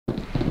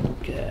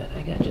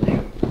I got you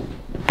there.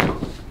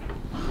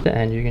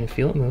 And you're gonna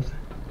feel it move.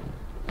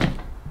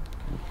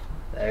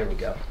 There we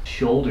go.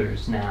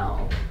 Shoulders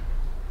now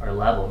are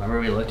level. Remember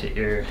we looked at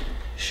your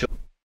shoulders.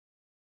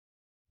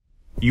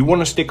 You want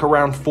to stick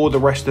around for the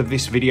rest of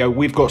this video.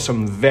 We've got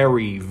some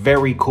very,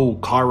 very cool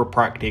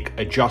chiropractic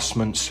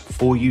adjustments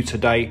for you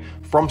today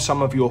from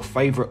some of your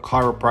favorite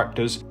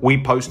chiropractors.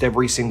 We post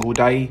every single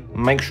day.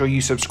 Make sure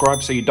you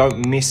subscribe so you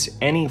don't miss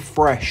any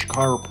fresh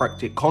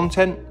chiropractic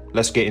content.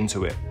 Let's get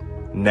into it.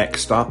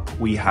 Next up,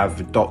 we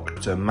have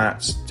Dr.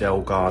 Matt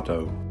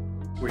Delgado.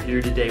 We're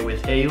here today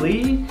with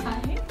Haley.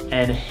 Hi.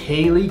 And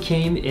Haley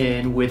came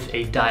in with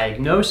a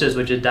diagnosis,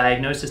 which a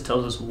diagnosis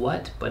tells us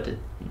what, but it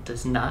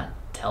does not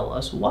tell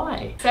us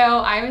why. So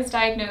I was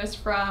diagnosed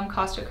from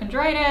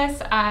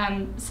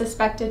costochondritis,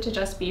 suspected to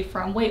just be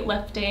from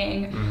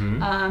weightlifting,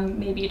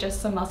 maybe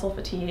just some muscle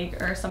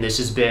fatigue or something. This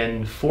has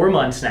been 4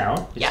 months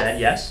now, you Yes.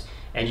 said, yes?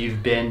 And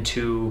you've been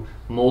to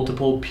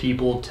multiple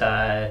people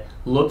to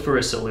look for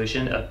a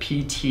solution. A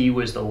PT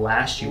was the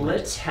last you went.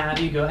 Let's have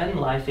you go ahead and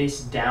lie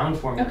face down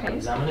for me, Okay.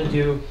 please. I'm gonna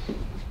do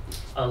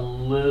a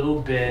little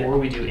bit before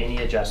we do any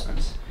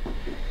adjustments.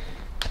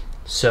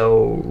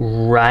 So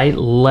right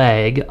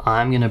leg,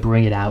 I'm gonna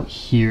bring it out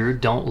here.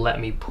 Don't let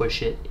me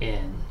push it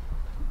in.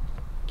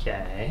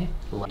 Okay,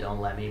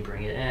 don't let me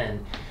bring it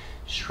in.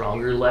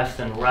 Stronger left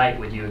than right,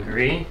 would you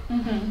agree?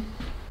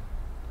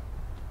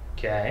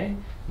 Okay,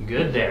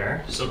 good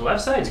there. So the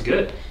left side's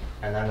good.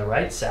 And then the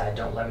right side,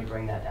 don't let me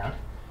bring that down.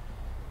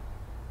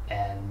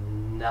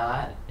 And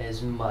not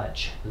as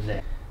much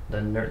there.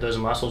 Those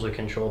muscles are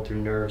controlled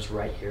through nerves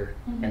right here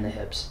in the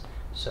hips.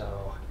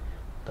 So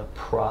the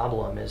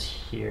problem is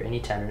here. Any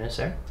tenderness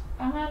there?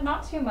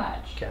 Not too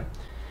much. Okay.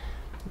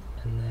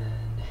 And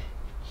then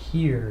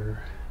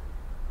here,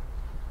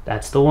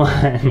 that's the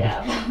one.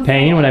 Yeah.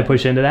 Pain when I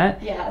push into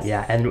that? Yes.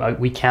 Yeah, and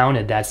we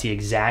counted, that's the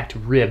exact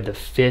rib, the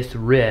 5th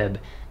rib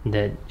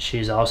that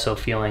she's also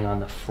feeling on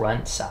the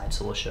front side,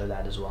 so we'll show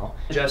that as well.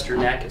 Adjust her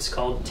neck, it's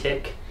called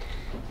tick.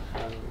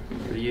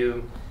 For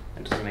you,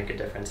 it doesn't make a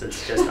difference,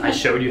 it's just, I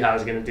showed you how I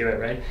was gonna do it,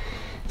 right?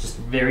 Just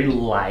very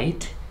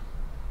light,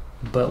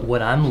 but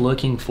what I'm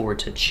looking for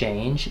to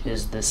change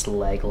is this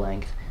leg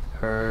length.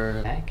 Her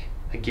neck,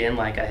 again,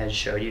 like I had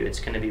showed you, it's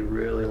gonna be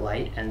really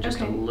light and just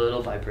a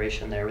little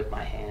vibration there with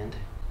my hand.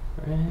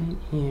 Right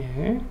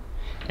here.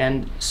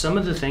 And some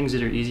of the things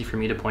that are easy for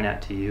me to point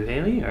out to you,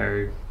 Haley,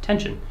 are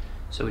tension.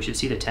 So we should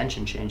see the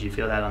tension change. You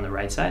feel that on the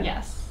right side?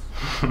 Yes.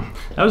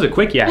 That was a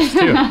quick yes,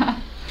 too.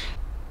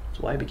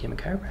 That's why I became a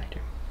chiropractor.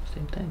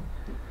 Same thing.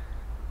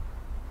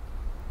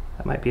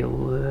 That might be a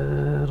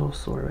little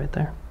sore right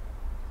there.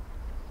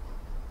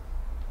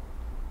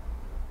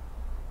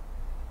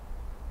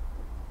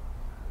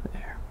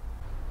 There.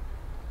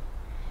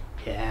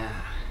 Yeah.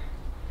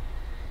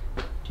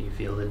 Do you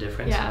feel the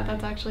difference? Yeah,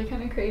 that's actually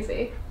kind of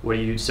crazy. What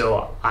do you,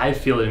 so I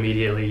feel it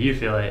immediately, you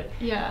feel it.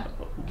 Yeah.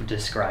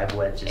 Describe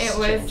what just It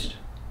was changed.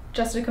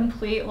 just a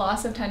complete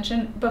loss of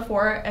tension.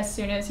 Before, as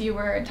soon as you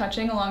were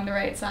touching along the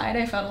right side,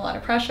 I felt a lot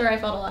of pressure, I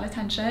felt a lot of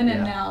tension,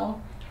 and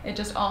now it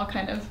just all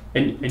kind of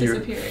and your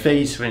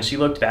face, when she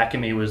looked back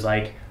at me, was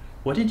like,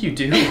 what did you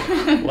do?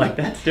 Like,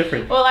 that's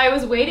different. Well, I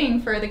was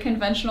waiting for the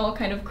conventional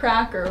kind of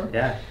crack or...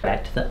 Yeah.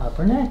 Back to the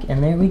upper neck,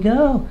 and there we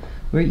go.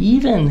 We're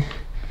even.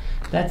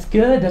 That's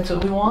good, that's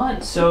what we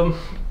want. So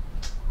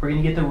we're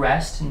gonna get the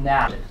rest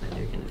now. Then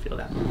you're gonna feel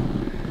that.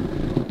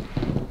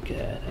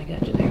 Good, I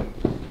got you there.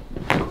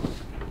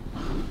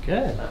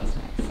 Good. That was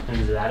nice.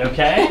 Is that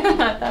okay?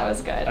 That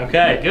was good.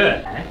 Okay,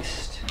 good.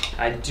 Next,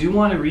 I do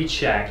want to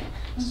recheck.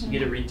 So you get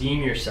to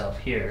redeem yourself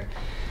here.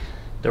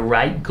 The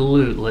right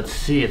glute, let's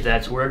see if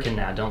that's working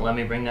now. Don't let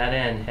me bring that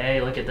in.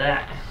 Hey, look at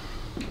that.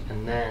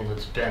 And then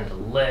let's bend the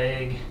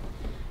leg.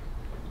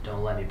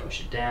 Don't let me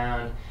push it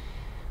down.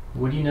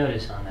 What do you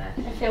notice on that?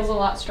 It feels a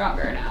lot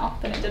stronger now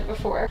than it did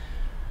before.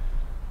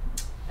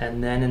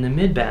 And then in the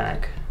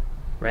mid-back,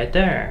 right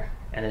there.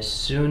 And as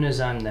soon as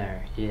I'm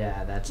there,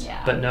 yeah, that's,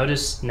 but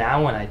notice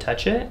now when I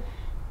touch it,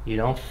 you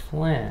don't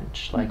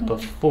flinch like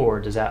before.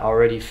 Does that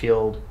already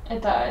feel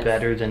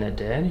better than it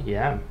did?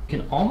 Yeah. You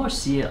can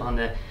almost see it on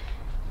the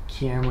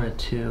camera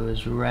too,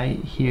 is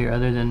right here,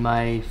 other than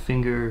my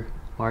finger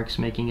marks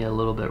making it a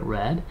little bit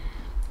red,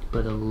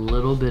 but a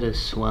little bit of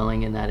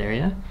swelling in that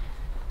area.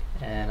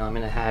 And I'm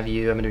gonna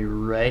be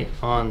right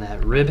on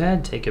that rib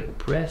head. Take a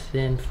breath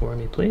in for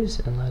me, please,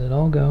 and let it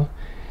all go.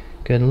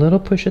 Good, a little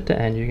push at the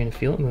end. You're gonna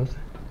feel it move.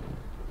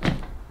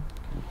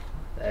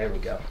 There we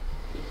go.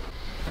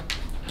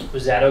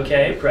 Was that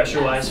okay,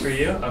 pressure-wise for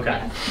you?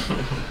 Okay.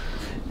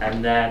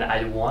 And then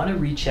I want to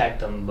recheck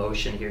the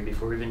motion here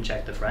before we even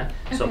check the front.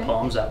 So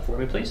palms up for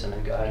me, please, and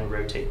then go ahead and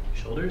rotate your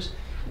shoulders.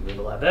 You move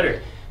a lot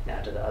better.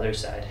 Now to the other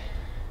side.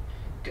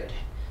 Good.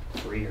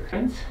 Free your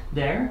hands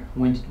there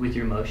with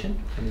your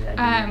motion.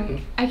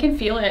 I can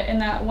feel it in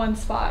that one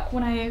spot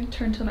when I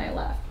turn to my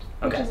left,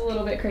 which is a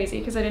little bit crazy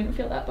because I didn't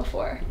feel that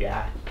before.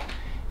 Yeah.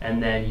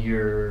 And then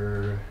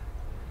your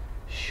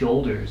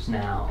shoulders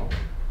now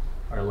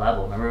are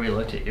level. Remember we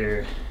looked at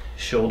your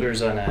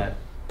shoulders on a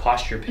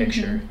posture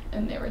picture.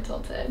 And they were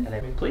tilted. And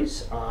then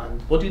please,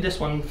 we'll do this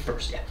one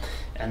first, yeah.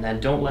 And then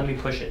don't let me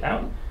push it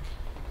out.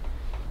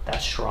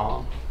 That's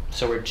strong.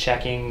 So we're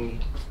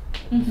checking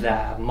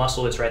the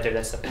muscle that's right there.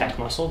 That's the pec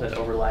muscle that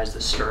overlies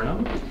the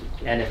sternum.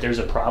 And if there's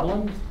a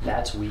problem,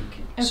 that's weak.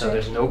 Okay. So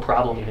there's no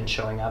problem even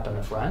showing up in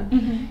the front.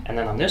 And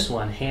then on this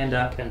one, hand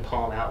up and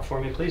palm out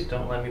for me, please.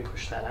 Don't let me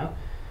push that out.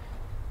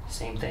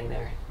 Same thing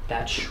there.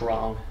 That's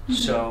strong.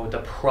 So the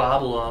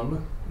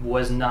problem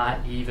was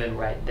not even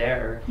right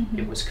there.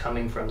 It was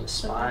coming from the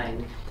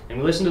spine. And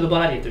we listen to the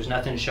body. If there's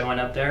nothing showing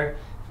up there,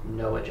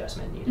 no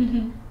adjustment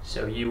needed.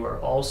 So you are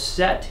all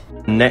set.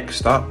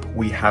 Next up,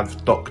 we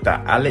have Dr.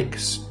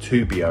 Alex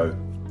Tubio.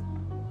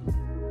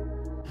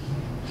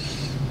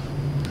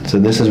 So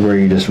this is where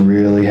you just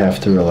really have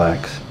to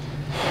relax.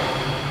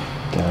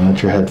 Don't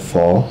let your head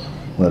fall.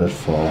 Let it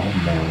fall.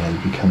 More let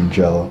it become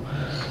jello.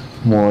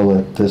 More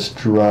let this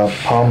drop.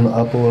 Palm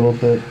up a little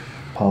bit.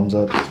 Palms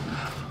up.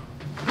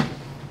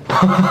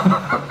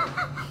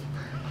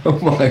 Oh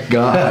my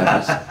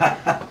gosh.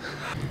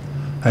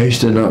 I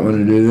used to not want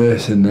to do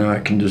this, and now I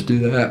can just do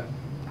that.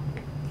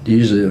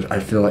 Usually I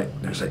feel like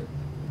there's like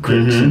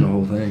cracks in the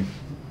whole thing.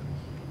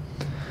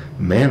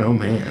 Man, oh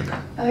man.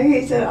 I think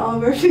he said all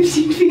of our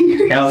 15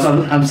 fingers. Yeah,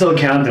 I'm still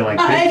counting like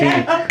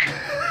 15.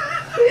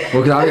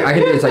 Well, cause I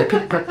can do it's like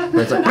pick, but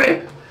it's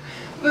like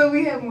But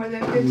we have more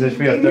than 15 Just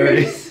we have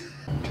fingers.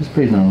 30. Just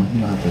breathe normal. You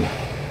don't have to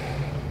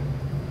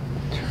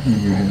turn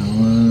your head a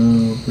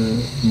little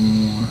bit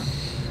more.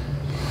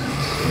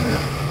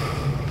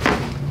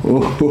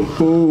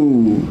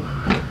 oh.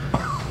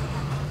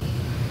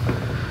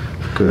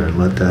 Good.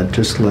 Let that.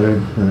 Just let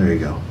it. There you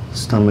go.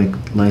 Stomach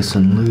nice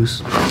and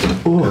loose.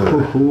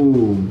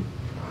 Oh.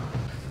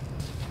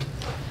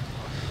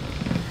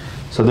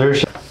 So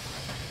there's.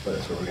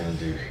 That's what we're gonna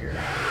do here.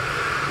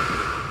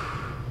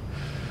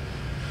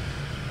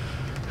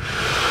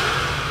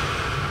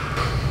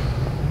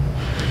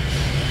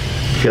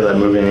 Feel that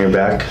moving in your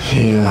back?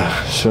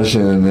 Yeah,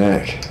 especially in the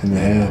neck and the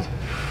head.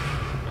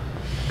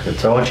 Good.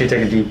 So I want you to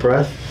take a deep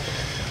breath.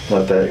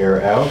 Let that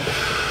air out.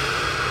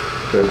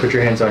 Good. Put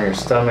your hands on your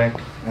stomach.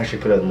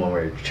 Actually, put it more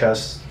on your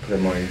chest. Put it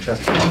more on your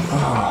chest.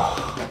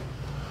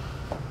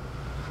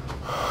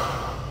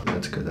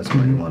 That's good. That's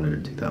why you wanted to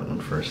do that one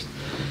first.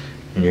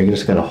 And you're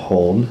just gonna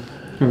hold.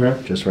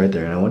 Okay. Just right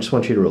there. And I just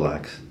want you to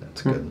relax.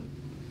 That's good.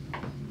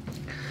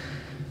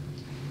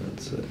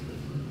 That's it.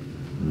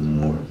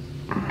 More.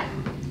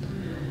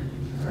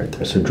 Right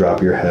there. So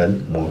drop your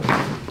head more.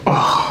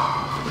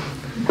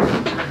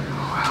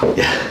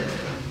 Yeah.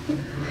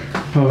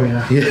 Oh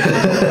yeah.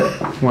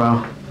 Yeah.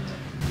 Wow.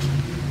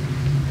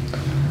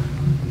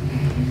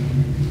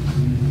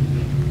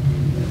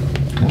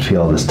 I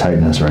feel all this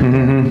tightness right A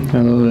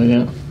little bit,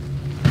 yeah.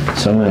 there.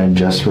 So I'm going to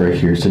adjust right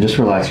here. So just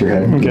relax your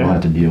head. You don't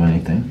have to do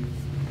anything.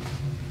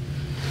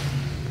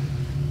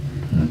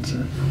 That's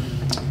it.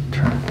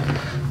 Try.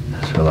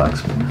 Just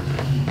relax more.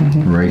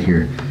 Right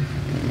here.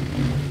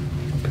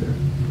 Good.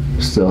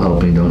 Still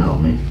helping. Don't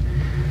help me.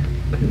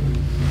 Good.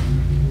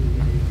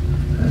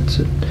 That's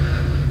it.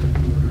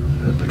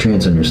 Put your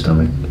hands on your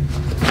stomach.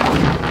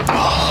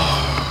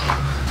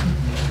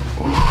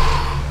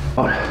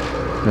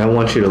 And I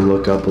want you to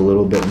look up a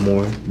little bit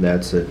more.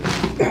 That's it.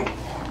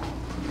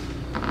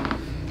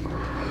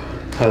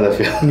 How'd that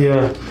feel?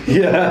 Yeah.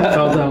 Yeah.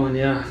 Felt that one,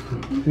 yeah.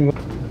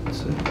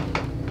 That's it.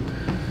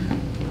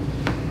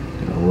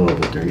 A little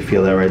bit there. You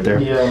feel that right there?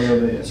 Yeah, a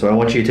little bit. Yeah. So I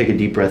want you to take a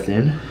deep breath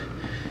in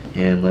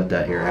and let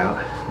that air out.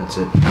 That's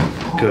it.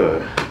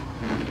 Good.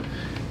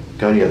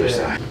 Go to the other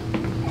side.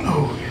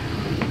 Oh.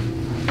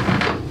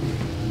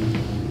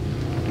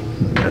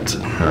 That's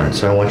it. All right.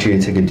 So I want you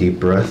to take a deep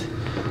breath.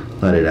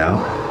 Let it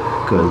out.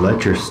 Good.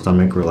 Let your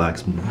stomach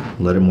relax more.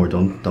 Let it more.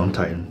 Don't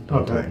tighten.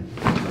 Don't tighten.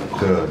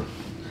 Good.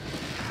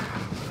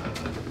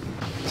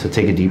 So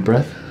take a deep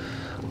breath.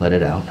 Let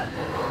it out.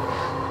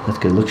 That's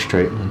good. Look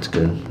straight. That's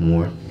good.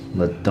 More.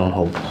 Don't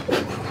hold.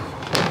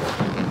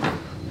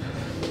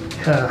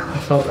 Yeah, I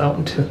felt that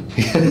one too.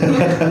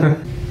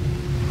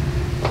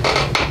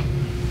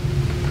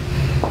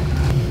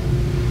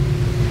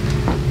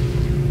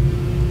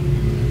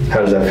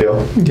 How does that feel?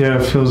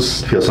 Yeah, it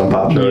feels. Feel some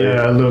pop?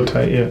 Yeah, a little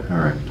tight, yeah. All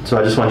right. So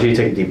I just want you to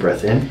take a deep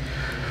breath in.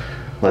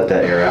 Let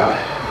that air out.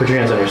 Put your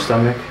hands on your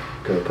stomach.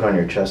 Good. Put on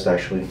your chest,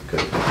 actually.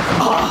 Good.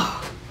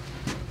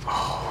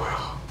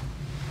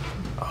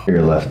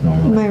 Your left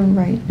normally. My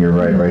right. You're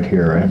right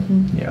here, right?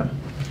 Yeah.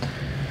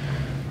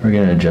 We're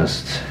gonna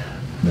adjust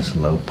this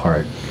low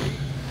part.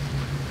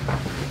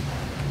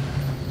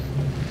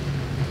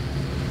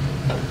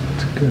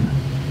 That's good.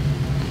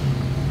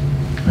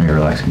 You're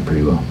relaxing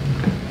pretty well.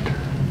 Good.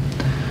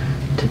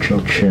 Tip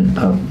your chin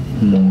up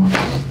more.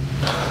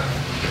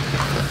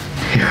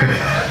 Here.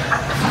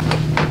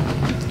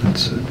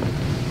 That's it.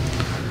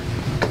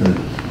 Good.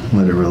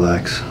 Let it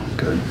relax.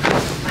 Good.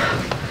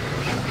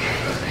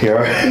 You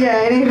alright?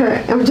 Yeah, it ain't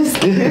hurt. I'm just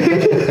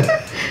scared.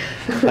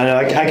 I know.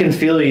 I can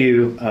feel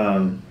you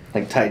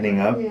like tightening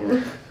up.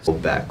 Yeah. Go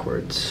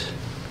backwards.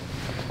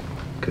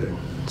 Good.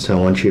 So I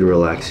want you to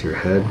relax your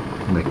head,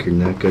 make your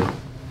neck good.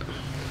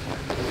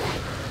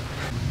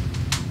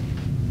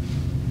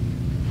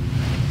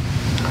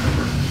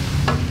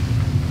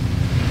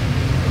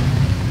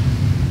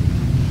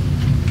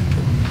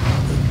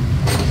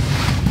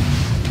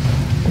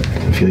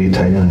 you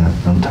tighten.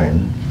 I'm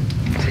tighten.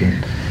 That's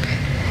good.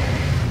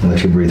 I'll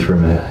let you breathe for a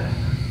minute.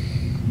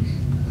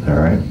 All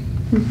right?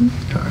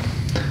 Mm-hmm. All right.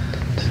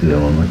 Let's do that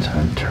one more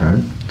time.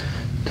 Turn.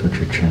 Tilt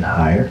your chin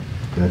higher.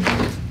 Good.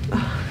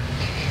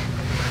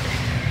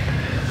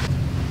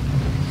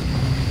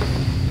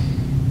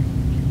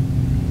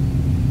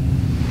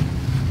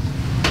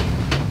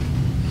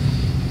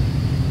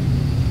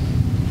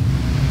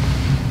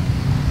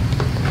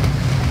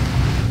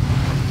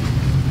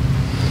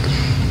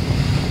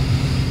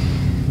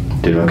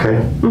 Did okay?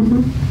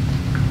 Mm-hmm.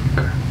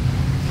 Okay.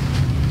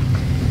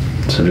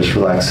 So just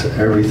relax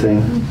everything.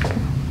 Okay.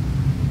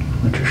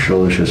 Let your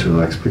shoulders just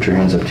relax. Put your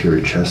hands up to your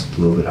chest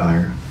a little bit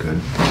higher. Good.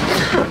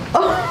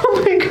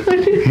 Oh my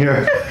god.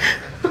 Here.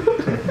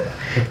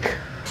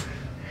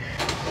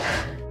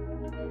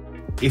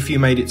 If you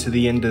made it to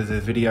the end of the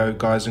video,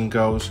 guys and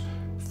girls,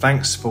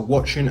 thanks for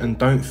watching and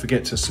don't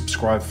forget to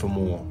subscribe for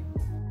more.